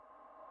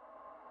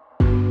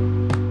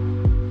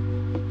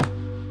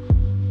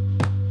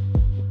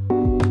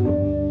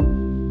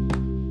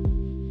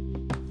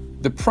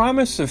The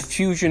promise of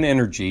fusion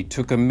energy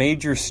took a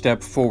major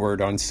step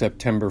forward on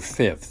September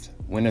 5th,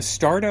 when a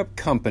startup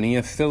company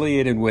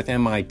affiliated with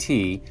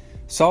MIT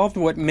solved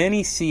what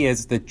many see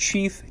as the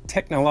chief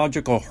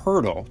technological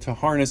hurdle to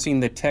harnessing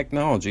the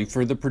technology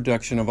for the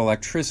production of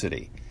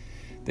electricity.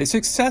 They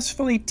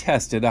successfully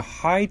tested a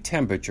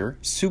high-temperature,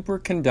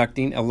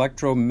 superconducting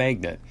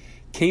electromagnet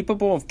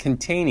capable of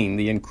containing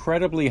the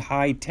incredibly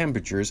high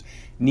temperatures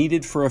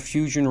needed for a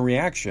fusion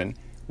reaction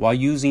while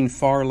using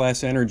far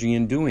less energy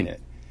in doing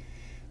it.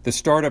 The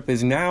startup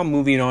is now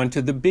moving on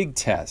to the big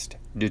test,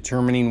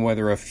 determining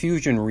whether a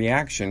fusion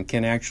reaction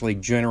can actually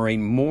generate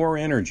more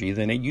energy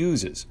than it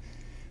uses.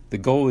 The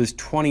goal is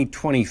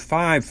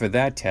 2025 for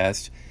that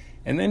test,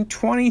 and then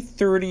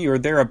 2030 or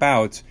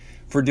thereabouts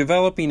for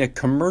developing a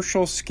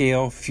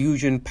commercial-scale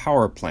fusion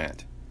power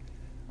plant.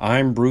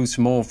 I'm Bruce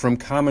Moll from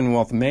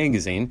CommonWealth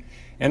Magazine,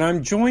 and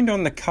I'm joined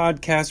on the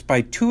podcast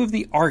by two of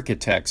the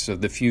architects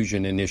of the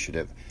fusion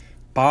initiative,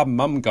 Bob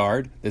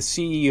Mumgard, the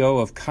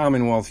CEO of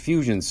CommonWealth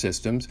Fusion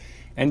Systems,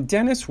 and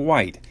Dennis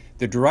White,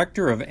 the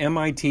director of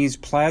MIT's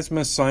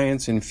Plasma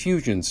Science and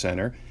Fusion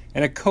Center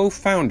and a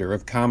co-founder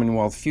of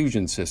CommonWealth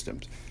Fusion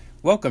Systems.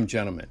 Welcome,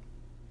 gentlemen.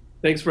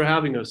 Thanks for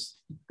having us.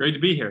 Great to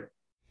be here.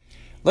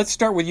 Let's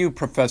start with you,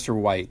 Professor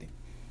White.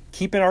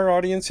 Keeping our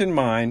audience in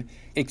mind,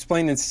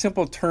 explain in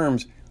simple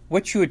terms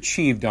what you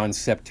achieved on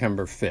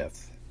September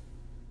 5th.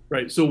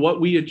 Right. So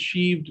what we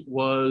achieved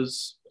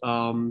was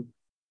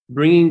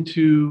bringing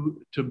to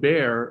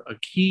bear a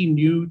key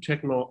new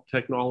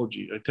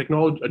technology,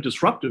 a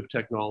disruptive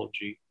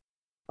technology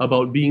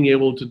about being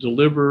able to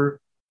deliver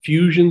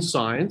fusion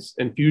science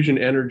and fusion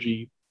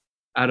energy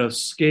at a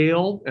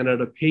scale and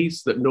at a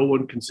pace that no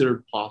one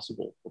considered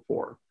possible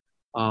before.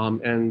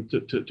 And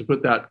to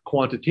put that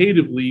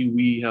quantitatively,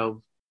 we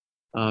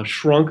have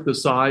shrunk the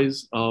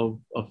size of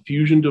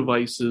fusion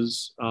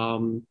devices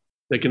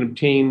that can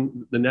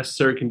obtain the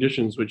necessary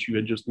conditions, which you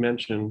had just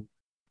mentioned,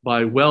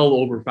 by well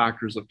over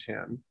factors of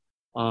 10.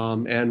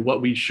 And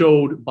what we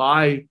showed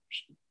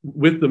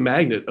with the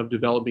magnet of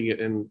developing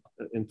it in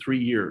 3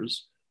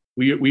 years,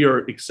 we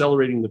are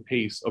accelerating the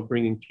pace of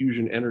bringing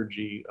fusion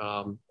energy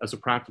as a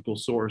practical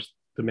source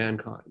to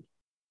mankind.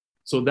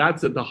 So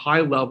that's at the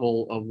high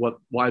level of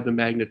why the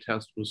magnet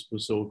test was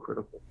so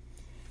critical.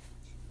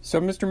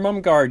 So, Mr.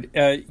 Mumgard,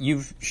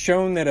 you've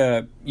shown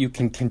that you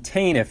can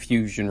contain a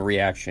fusion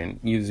reaction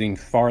using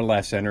far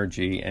less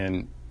energy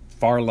and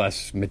far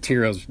less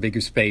materials,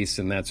 bigger space,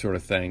 and that sort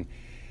of thing.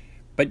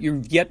 But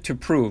you've yet to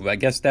prove, I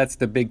guess that's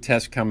the big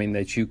test coming,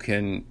 that you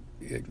can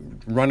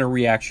run a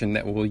reaction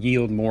that will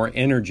yield more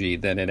energy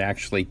than it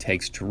actually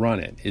takes to run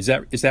it. Is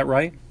that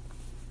right?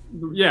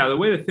 Yeah, the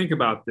way to think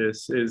about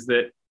this is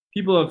that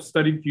people have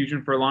studied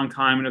fusion for a long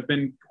time and have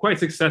been quite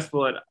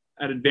successful at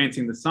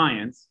advancing the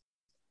science.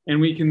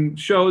 And we can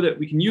show that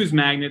we can use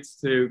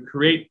magnets to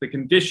create the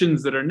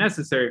conditions that are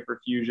necessary for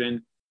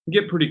fusion and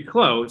get pretty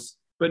close.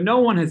 But no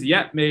one has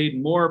yet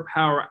made more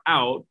power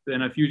out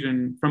from a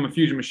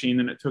fusion machine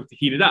than it took to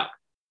heat it up.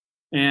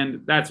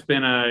 And that's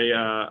been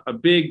a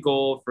big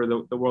goal for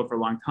the world for a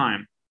long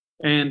time.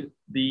 And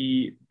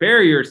the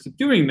barriers to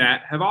doing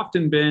that have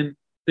often been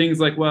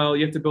things like, well,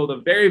 you have to build a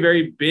very,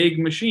 very big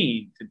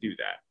machine to do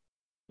that.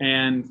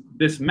 And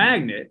this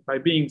magnet, by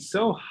being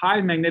so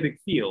high magnetic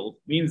field,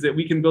 means that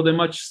we can build a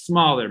much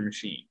smaller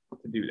machine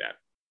to do that.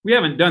 We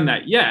haven't done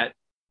that yet,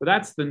 but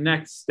that's the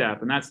next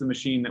step. And that's the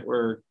machine that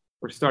we're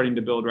starting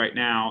to build right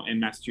now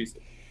in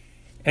Massachusetts.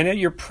 And at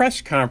your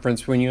press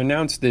conference, when you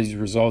announced these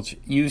results,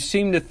 you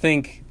seemed to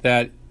think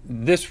that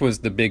this was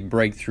the big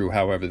breakthrough,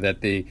 however,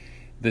 that the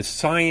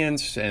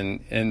science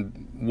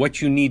and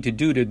what you need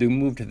to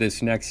move to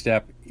this next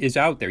step is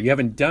out there. You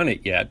haven't done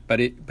it yet, but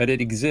it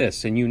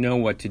exists, and you know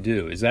what to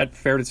do. Is that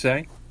fair to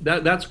say?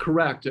 That's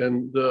correct.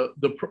 And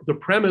the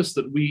premise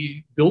that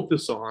we built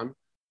this on,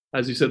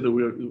 as you said,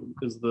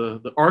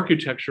 the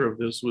architecture of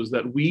this was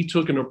that we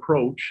took an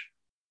approach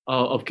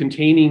of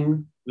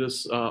containing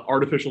this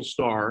artificial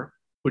star,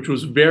 which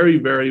was very,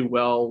 very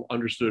well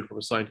understood from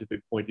a scientific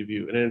point of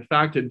view. And in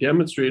fact, it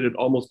demonstrated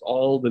almost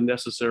all the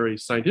necessary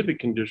scientific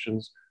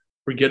conditions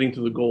for getting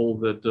to the goal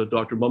that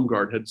Dr.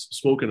 Mumgard had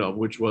spoken of,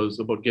 which was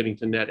about getting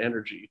to net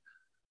energy.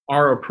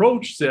 Our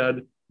approach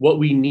said, what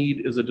we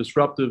need is a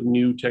disruptive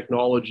new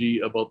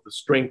technology about the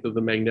strength of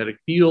the magnetic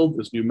field,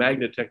 this new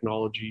magnet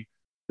technology,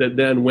 that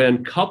then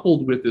when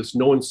coupled with this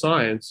known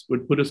science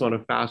would put us on a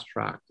fast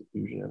track to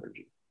fusion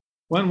energy.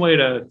 One way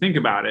to think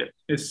about it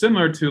is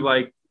similar to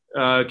like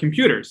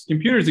computers.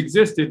 Computers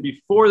existed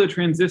before the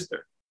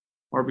transistor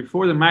or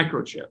before the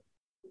microchip,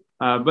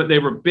 but they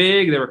were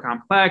big, they were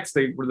complex,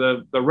 they were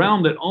the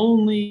realm that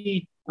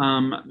only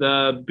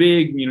the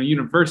big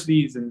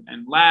universities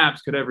and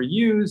labs could ever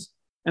use.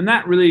 And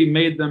that really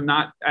made them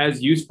not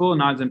as useful and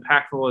not as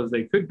impactful as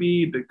they could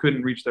be. They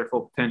couldn't reach their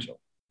full potential.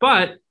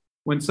 But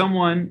when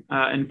someone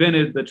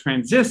invented the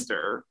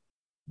transistor,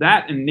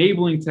 that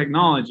enabling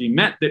technology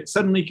meant that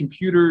suddenly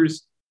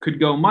computers could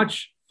go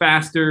much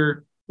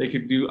faster. They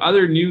could do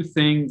other new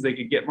things. They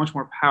could get much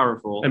more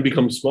powerful. And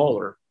become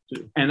smaller.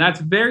 too. And that's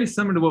very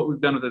similar to what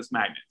we've done with this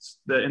magnets.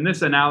 In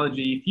this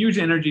analogy,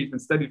 fusion energy has been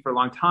studied for a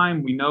long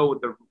time. We know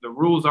what the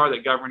rules are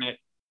that govern it,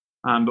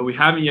 but we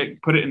haven't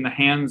yet put it in the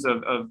hands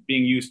of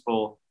being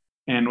useful.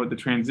 And what the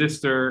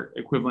transistor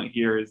equivalent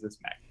here is this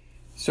magnet.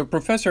 So,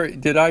 Professor,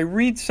 did I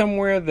read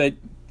somewhere that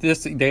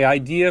the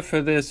idea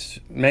for this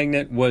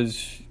magnet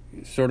was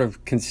sort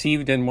of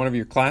conceived in one of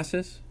your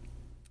classes?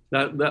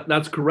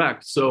 That's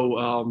correct.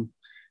 So,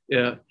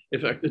 in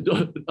fact,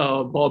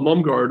 Bob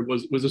Mumgard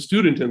was a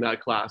student in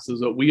that class. So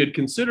what we had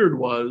considered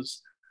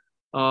was,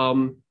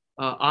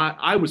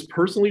 I was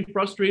personally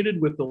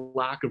frustrated with the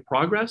lack of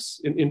progress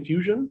in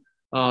fusion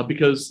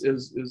because,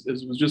 as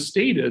was just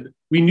stated,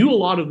 we knew a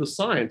lot of the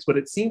science, but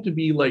it seemed to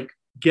be like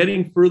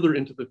getting further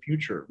into the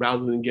future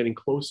rather than getting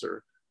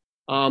closer.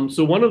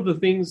 So one of the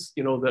things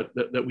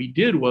that we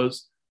did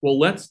was, well,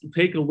 let's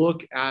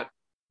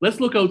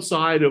look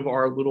outside of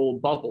our little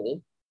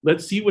bubble.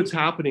 Let's see what's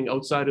happening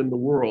outside in the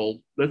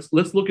world. Let's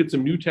look at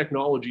some new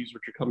technologies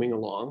which are coming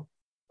along,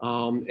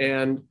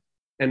 and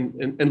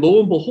lo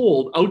and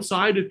behold,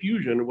 outside of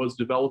fusion was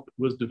developed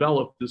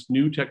this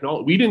new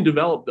technology. We didn't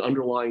develop the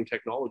underlying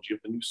technology of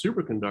the new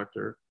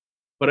superconductor,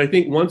 but I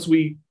think once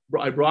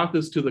I brought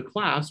this to the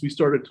class, we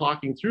started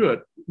talking through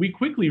it. We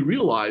quickly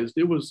realized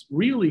it was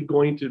really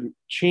going to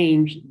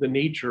change the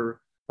nature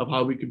of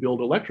how we could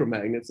build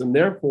electromagnets, and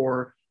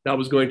therefore that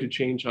was going to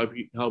change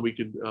how we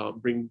could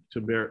bring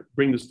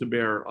this to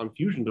bear on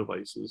fusion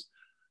devices,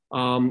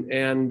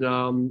 and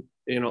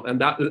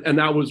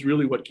that was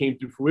really what came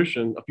to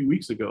fruition a few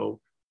weeks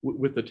ago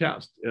with the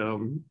test.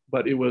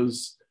 But it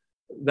was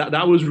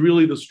that was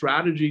really the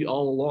strategy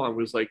all along.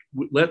 Was like,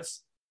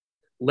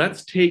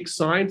 let's take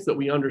science that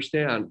we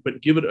understand,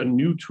 but give it a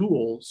new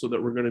tool so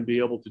that we're going to be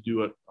able to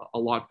do it a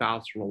lot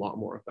faster and a lot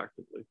more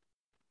effectively.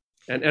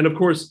 And of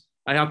course,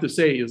 I have to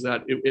say is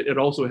that it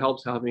also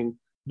helps having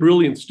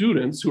brilliant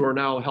students who are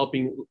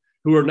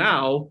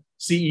now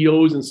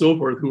CEOs and so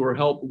forth, who are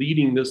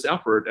leading this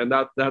effort. And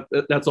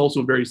that's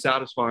also very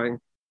satisfying,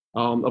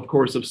 of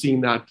course, of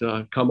seeing that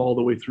come all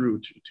the way through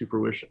to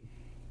fruition.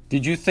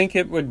 Did you think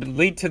it would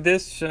lead to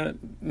this,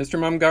 Mr.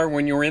 Mumgar,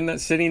 when you were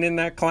sitting in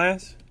that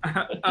class?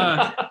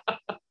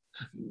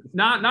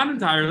 Not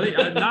entirely,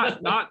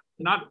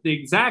 not the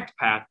exact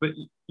path, but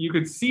you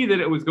could see that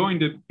it was going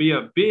to be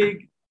a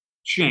big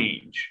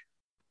change.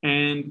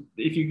 And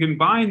if you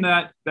combine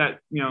that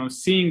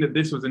seeing that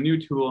this was a new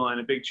tool and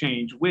a big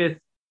change with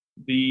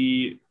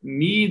the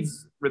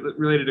needs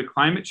related to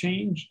climate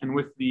change and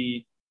with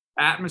the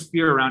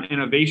atmosphere around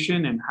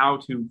innovation and how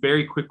to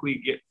very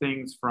quickly get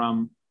things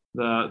from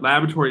the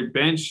laboratory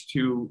bench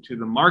to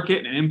the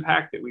market and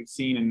impact that we've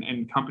seen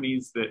in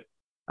companies that,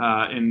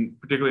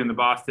 particularly in the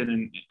Boston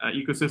and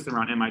ecosystem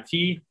around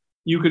MIT,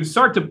 you could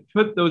start to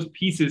put those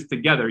pieces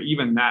together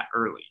even that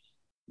early.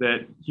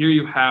 That here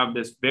you have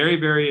this very,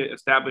 very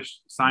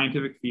established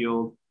scientific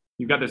field.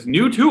 You've got this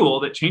new tool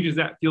that changes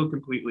that field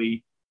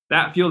completely.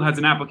 That field has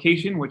an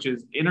application, which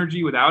is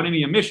energy without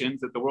any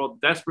emissions that the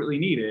world desperately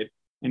needed.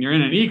 And you're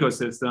in an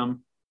ecosystem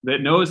that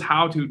knows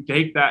how to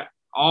take that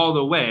all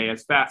the way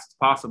as fast as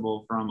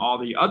possible from all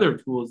the other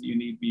tools that you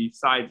need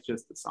besides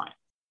just the science.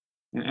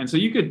 And so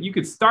you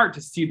could start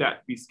to see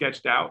that be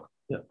sketched out.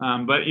 Yeah.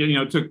 But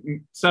it took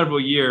several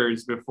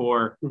years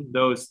before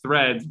those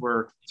threads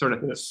were sort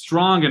of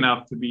strong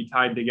enough to be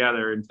tied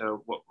together into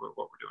what we're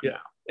doing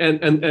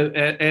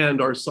now.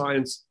 And our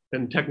science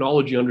and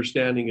technology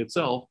understanding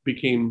itself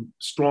became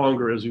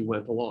stronger as we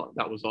went along.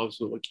 That was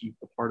also a key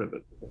part of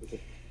it.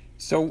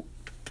 So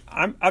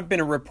I've been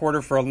a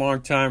reporter for a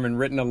long time and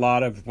written a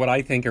lot of what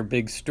I think are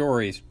big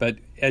stories. But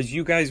as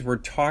you guys were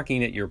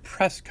talking at your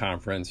press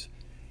conference,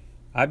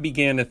 I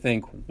began to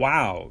think,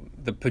 wow,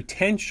 the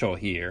potential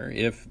here,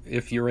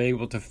 if you're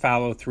able to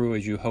follow through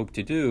as you hope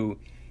to do,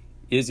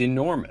 is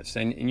enormous.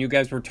 And you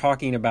guys were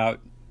talking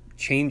about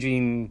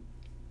changing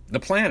the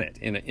planet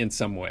in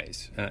some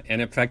ways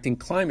and affecting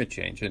climate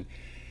change. And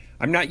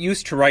I'm not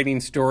used to writing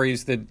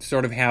stories that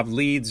sort of have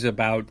leads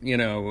about,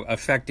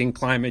 affecting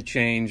climate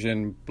change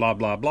and blah,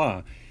 blah,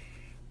 blah.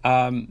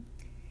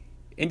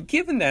 And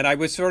given that, I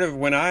was sort of,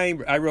 when I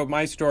wrote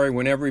my story,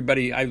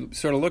 I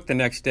sort of looked the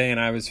next day and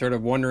I was sort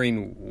of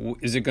wondering,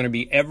 is it going to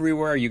be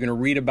everywhere? Are you going to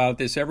read about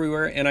this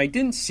everywhere? And I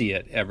didn't see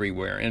it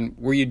everywhere. And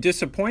were you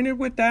disappointed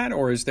with that?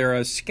 Or is there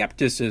a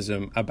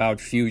skepticism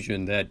about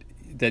fusion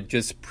that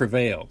just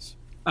prevails?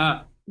 No,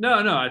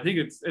 I think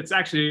it's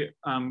actually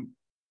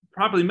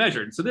properly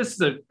measured. So this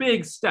is a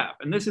big step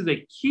and this is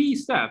a key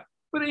step,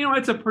 but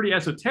it's a pretty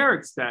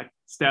esoteric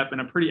step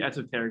and a pretty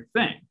esoteric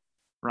thing.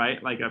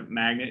 Right, like a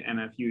magnet and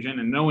a fusion,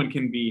 and no one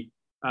can be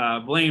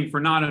blamed for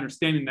not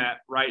understanding that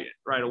right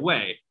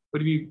away.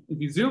 But if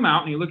you zoom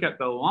out and you look at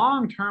the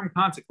long-term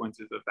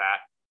consequences of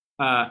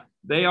that,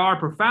 they are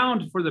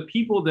profound for the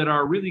people that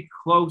are really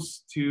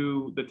close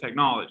to the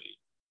technology.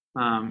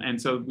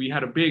 And so we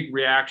had a big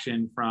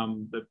reaction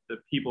from the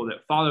people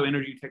that follow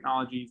energy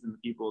technologies and the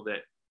people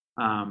that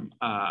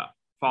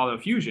follow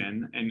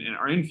fusion and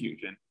are in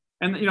fusion.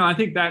 And I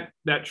think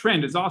that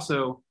trend is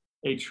also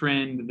a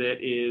trend that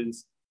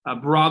is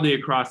broadly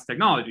across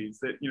technologies.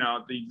 That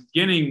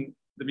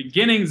the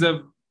beginnings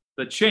of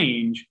the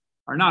change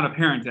are not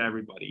apparent to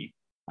everybody.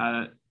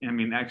 I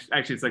mean,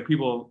 actually, it's like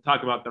people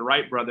talk about the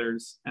Wright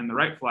brothers and the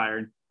Wright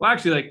flyer. Well,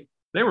 actually, like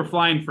they were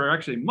flying for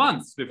actually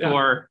months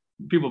before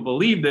people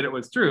believed that it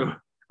was true.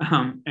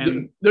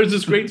 And there's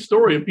this great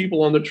story of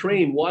people on the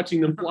train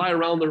watching them fly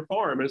around their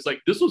farm. And it's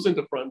like, this wasn't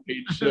the front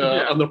page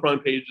on the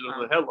front page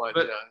of the headline.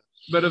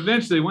 But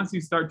eventually, once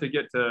you start to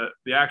get to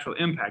the actual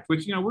impact,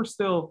 which, we're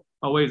still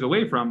a ways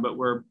away from, but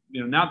we're,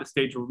 now at the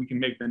stage where we can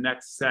make the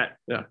next set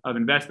of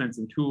investments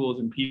and tools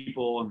and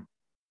people and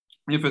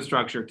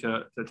infrastructure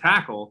to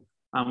tackle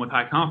with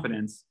high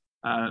confidence.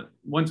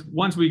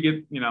 Once we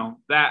get,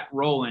 that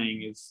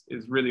rolling is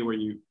really where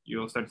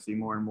you'll start to see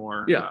more and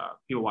more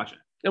people watching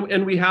it.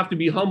 And we have to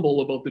be humble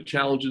about the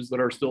challenges that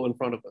are still in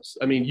front of us.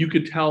 I mean, you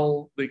could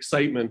tell the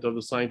excitement of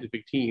the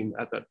scientific team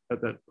at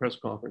that press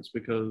conference,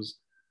 because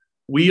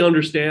we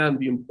understand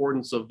the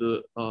importance of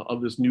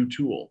this new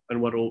tool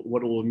and what it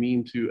will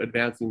mean to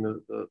advancing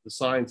the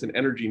science and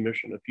energy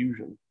mission of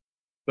fusion.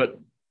 But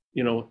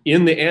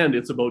in the end,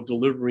 it's about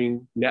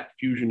delivering net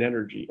fusion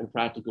energy and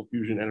practical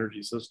fusion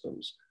energy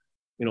systems.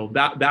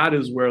 That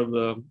is where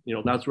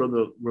that's where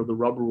the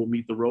rubber will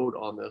meet the road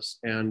on this.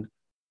 And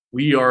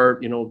we are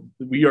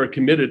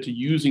committed to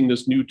using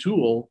this new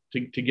tool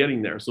to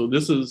getting there. So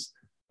this is,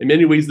 in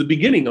many ways, the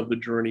beginning of the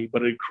journey,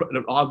 but an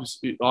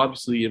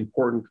obviously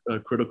important,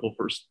 critical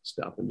first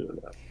step in doing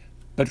that.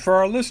 But for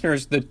our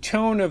listeners, the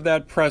tone of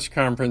that press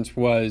conference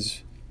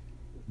was,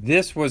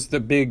 this was the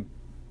big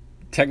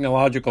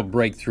technological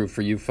breakthrough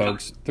for you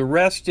folks. The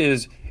rest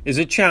is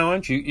a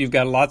challenge. You've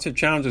got lots of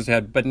challenges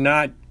ahead, but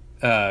not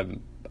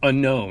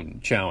unknown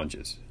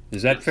challenges.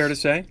 Is that fair to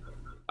say?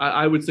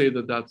 I would say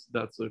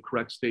that's a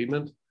correct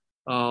statement.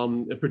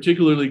 And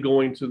particularly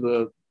going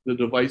to the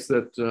device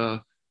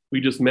that we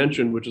just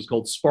mentioned, which is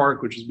called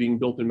Spark, which is being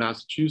built in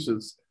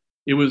Massachusetts.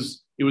 It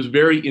was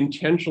very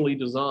intentionally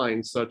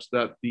designed such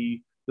that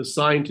the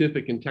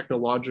scientific and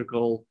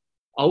technological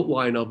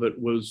outline of it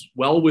was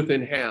well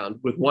within hand,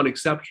 with one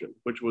exception,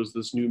 which was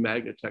this new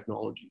magnet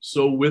technology.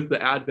 So with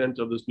the advent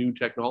of this new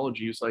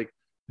technology, it's like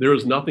there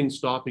is nothing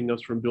stopping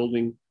us from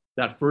building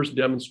that first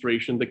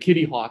demonstration, the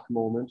Kitty Hawk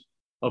moment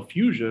of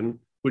fusion,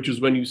 which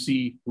is when you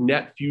see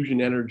net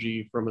fusion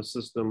energy from a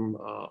system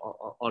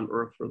on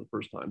Earth for the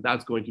first time.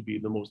 That's going to be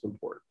the most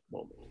important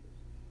moment.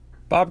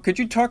 Bob, could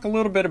you talk a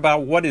little bit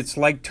about what it's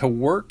like to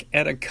work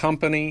at a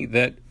company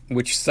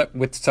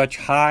with such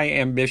high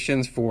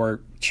ambitions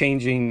for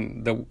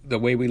changing the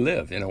way we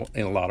live in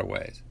a lot of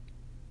ways?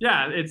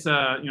 Yeah, it's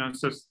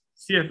so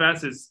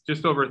CFS is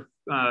just over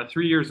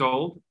 3 years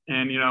old,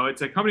 and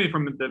it's a company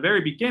from the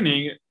very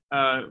beginning.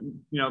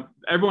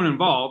 Everyone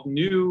involved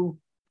knew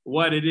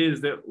what it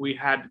is that we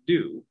had to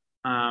do.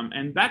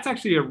 And that's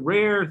actually a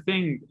rare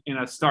thing in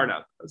a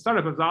startup. A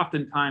startup is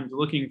oftentimes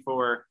looking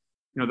for,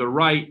 the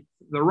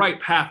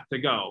right path to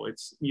go.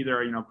 It's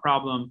either,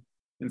 problem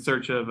in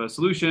search of a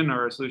solution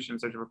or a solution in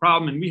search of a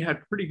problem. And we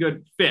had pretty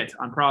good fit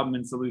on problem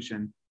and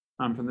solution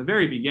from the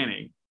very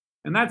beginning.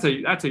 And that's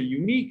a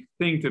unique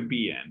thing to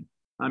be in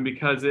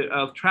because it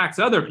attracts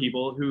other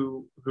people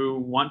who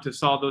want to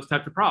solve those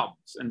types of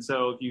problems. And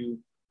so if you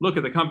look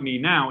at the company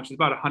now, which is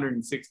about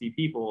 160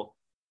 people,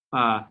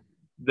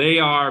 they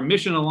are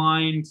mission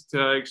aligned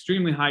to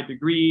extremely high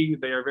degree.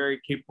 They are very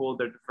capable.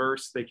 They're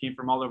diverse. They came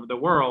from all over the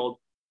world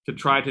to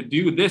try to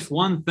do this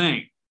one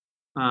thing,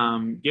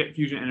 get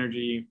fusion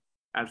energy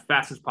as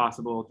fast as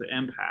possible to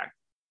impact.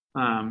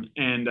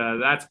 And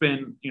that's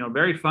been,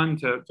 very fun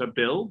to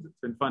build. It's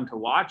been fun to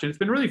watch, and it's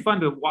been really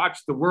fun to watch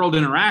the world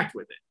interact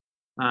with it.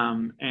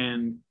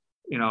 And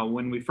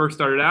when we first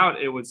started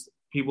out, it was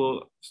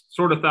people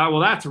sort of thought,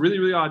 well, that's really,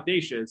 really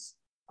audacious.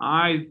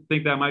 I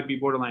think that might be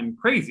borderline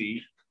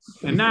crazy.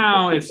 And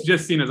now it's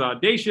just seen as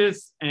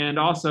audacious and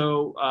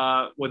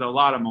also with a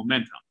lot of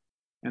momentum.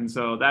 And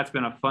so that's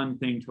been a fun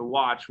thing to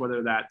watch,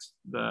 whether that's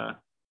the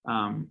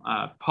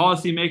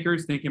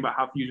policymakers thinking about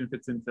how fusion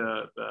fits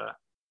into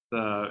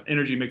the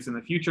energy mix in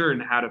the future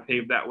and how to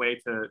pave that way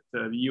to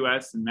the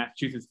US and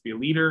Massachusetts to be a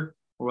leader,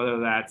 or whether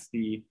that's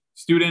the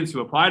students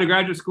who apply to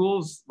graduate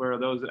schools where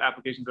those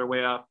applications are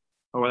way up,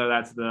 or whether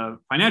that's the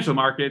financial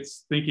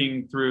markets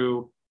thinking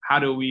through how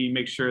do we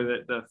make sure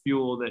that the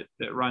fuel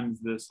that runs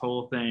this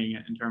whole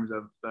thing in terms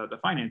of the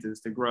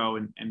finances to grow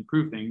and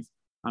improve things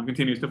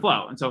continues to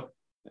flow. And so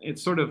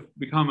it's sort of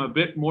become a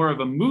bit more of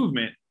a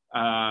movement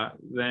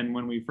than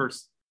when we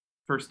first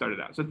started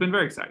out. So it's been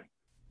very exciting.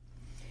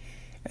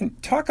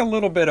 And talk a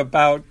little bit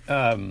about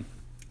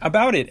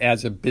it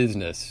as a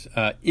business.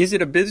 Is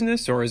it a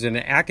business or is it an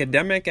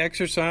academic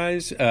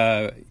exercise?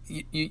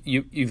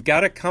 You've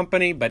got a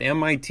company, but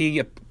MIT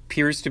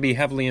appears to be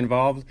heavily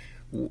involved.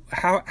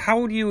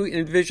 How do you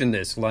envision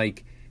this?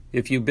 Like,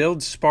 if you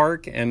build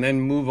Spark and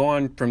then move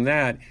on from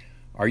that,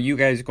 are you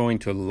guys going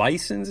to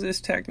license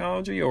this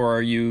technology, or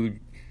are you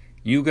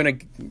going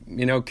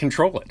to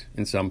control it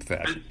in some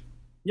fashion?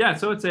 Yeah,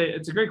 so it's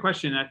a great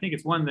question. I think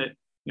it's one that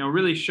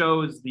really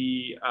shows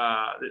the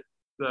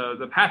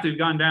path we've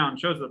gone down,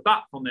 shows the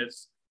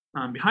thoughtfulness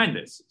behind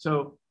this.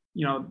 So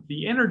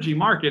the energy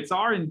markets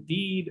are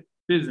indeed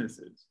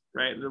businesses,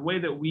 right? The way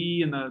that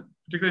we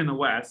particularly in the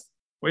West,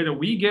 the way that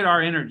we get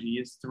our energy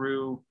is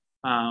through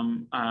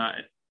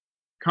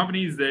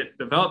companies that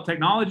develop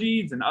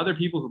technologies and other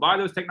people who buy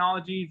those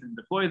technologies and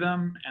deploy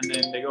them, and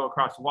then they go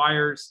across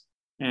wires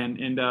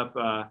and end up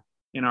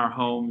in our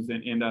homes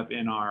and end up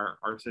in our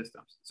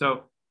systems.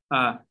 So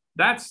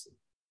that's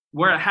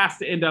where it has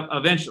to end up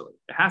eventually.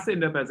 It has to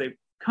end up as a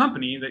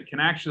company that can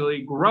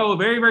actually grow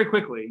very, very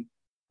quickly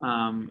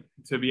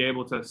to be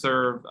able to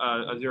serve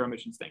a zero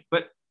emission state.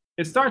 But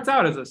it starts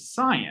out as a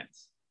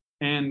science,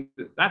 and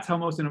that's how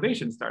most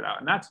innovations start out.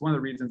 And that's one of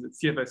the reasons that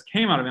CFS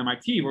came out of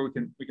MIT, where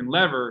we can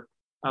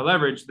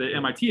leverage the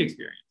MIT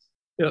experience.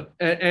 Yeah,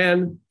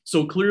 and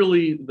so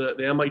clearly the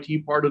MIT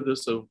part of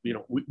this, of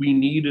we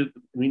need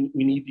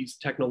these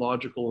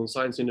technological and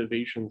science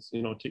innovations,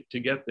 to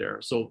get there.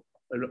 So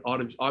it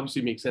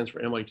obviously makes sense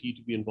for MIT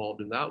to be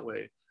involved in that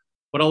way.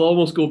 But I'll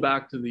almost go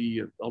back to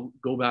the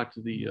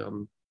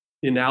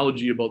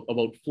analogy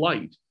about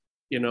flight.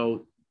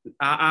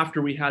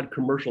 After we had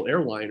commercial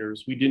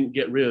airliners, we didn't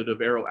get rid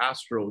of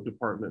aero-astro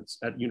departments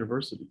at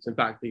universities. In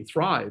fact, they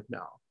thrive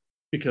now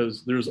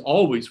because there's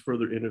always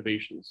further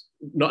innovations,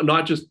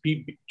 not just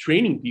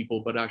training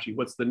people, but actually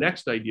what's the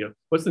next idea?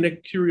 What's the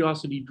next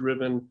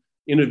curiosity-driven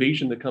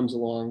innovation that comes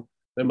along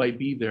that might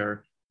be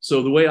there?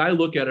 So the way I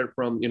look at it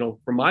from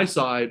my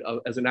side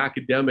as an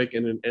academic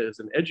and as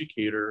an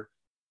educator,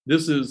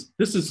 this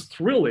is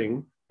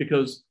thrilling,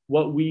 because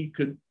what we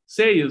could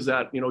say is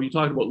that, you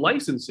talk about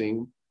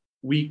licensing,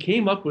 we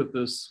came up with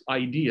this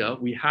idea,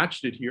 we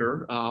hatched it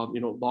here,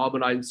 Bob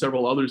and I and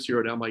several others here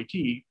at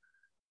MIT.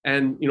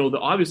 And, the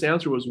obvious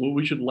answer was, well,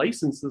 we should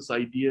license this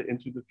idea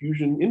into the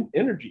fusion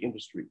energy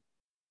industry.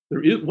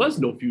 There was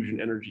no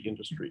fusion energy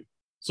industry.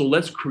 So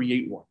let's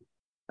create one.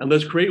 And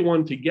let's create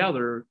one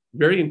together,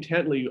 very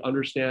intently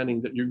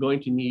understanding that you're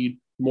going to need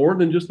more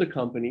than just a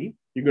company.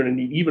 You're going to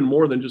need even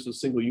more than just a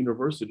single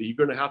university.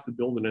 You're going to have to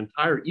build an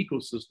entire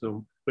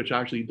ecosystem which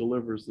actually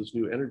delivers this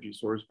new energy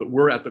source. But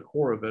we're at the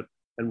core of it,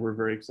 and we're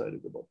very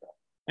excited about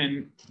that.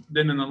 And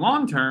then in the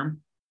long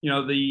term,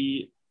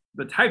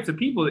 the types of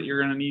people that you're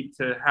going to need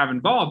to have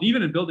involved,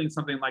 even in building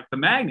something like the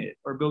magnet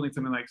or building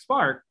something like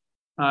Spark,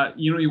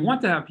 you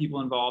want to have people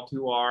involved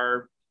who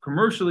are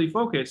commercially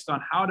focused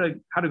on how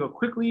to go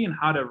quickly and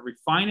how to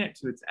refine it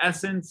to its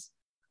essence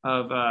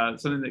of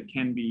something that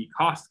can be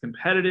cost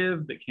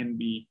competitive, that can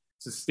be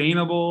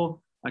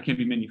sustainable, can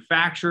be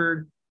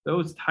manufactured,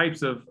 those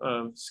types of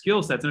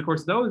skill sets. And of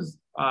course, those,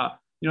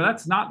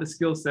 that's not the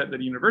skill set that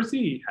a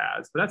university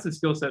has, but that's the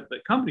skill set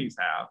that companies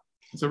have.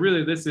 So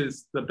really, this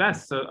is the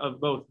best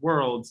of both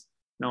worlds,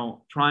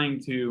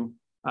 trying to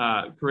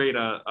create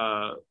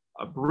a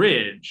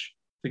bridge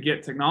to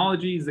get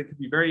technologies that could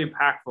be very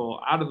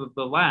impactful out of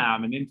the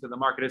lab and into the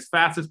market as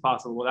fast as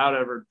possible without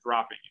ever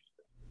dropping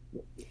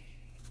anything.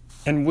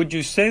 And would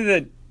you say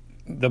that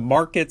the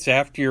markets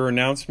after your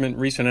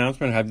recent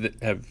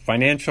announcement, have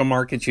financial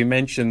markets, you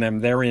mentioned them,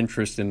 their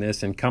interest in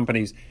this, and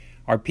companies,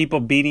 are people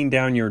beating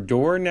down your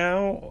door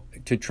now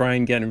to try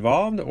and get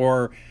involved,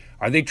 or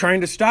are they trying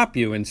to stop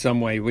you in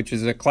some way, which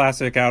is a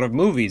classic out of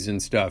movies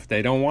and stuff?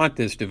 They don't want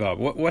this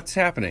developed. What's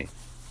happening?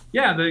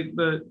 Yeah,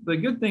 the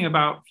good thing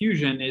about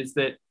fusion is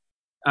that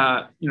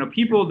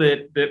people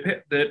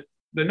that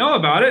know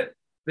about it,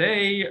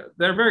 they're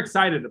very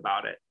excited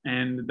about it,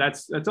 and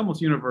that's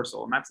almost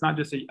universal. And that's not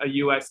just a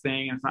U.S.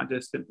 thing, and it's not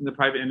just in the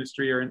private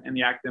industry or in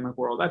the academic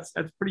world. That's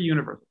pretty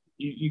universal.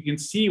 You can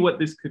see what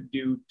this could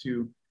do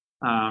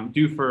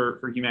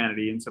for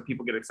humanity, and so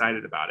people get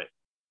excited about it.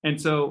 And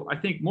so I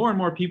think more and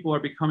more people are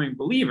becoming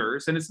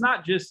believers, and it's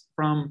not just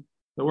from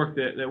the work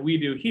that we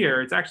do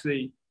here. It's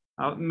actually,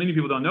 many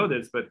people don't know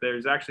this, but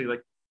there's actually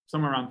like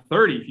somewhere around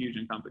 30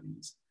 fusion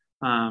companies.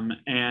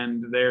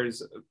 And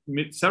there's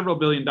several $1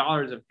 billion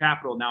of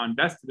capital now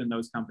invested in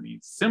those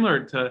companies,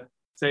 similar to,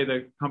 say,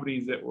 the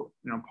companies that were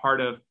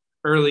part of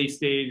early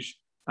stage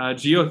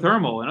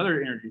geothermal and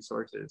other energy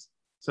sources.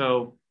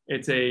 So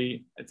it's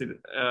a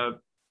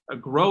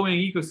growing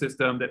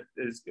ecosystem that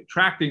is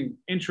attracting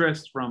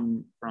interest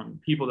from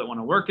people that want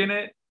to work in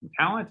it,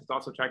 talent. It's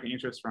also attracting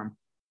interest from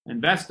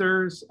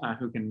investors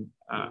who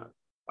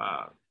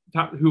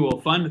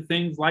will fund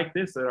things like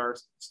this that are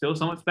still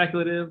somewhat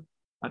speculative,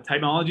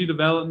 technology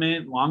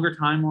development, longer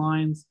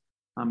timelines.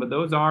 But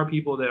those are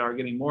people that are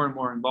getting more and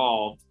more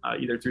involved,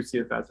 either through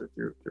CFS or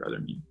through other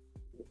means.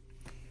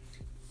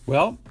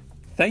 Well,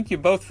 thank you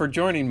both for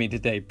joining me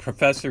today,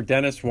 Professor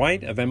Dennis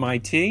White of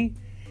MIT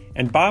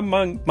and Bob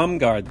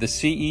Mumgard, the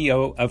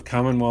CEO of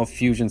CommonWealth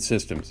Fusion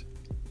Systems.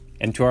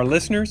 And to our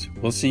listeners,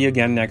 we'll see you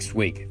again next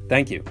week.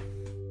 Thank you.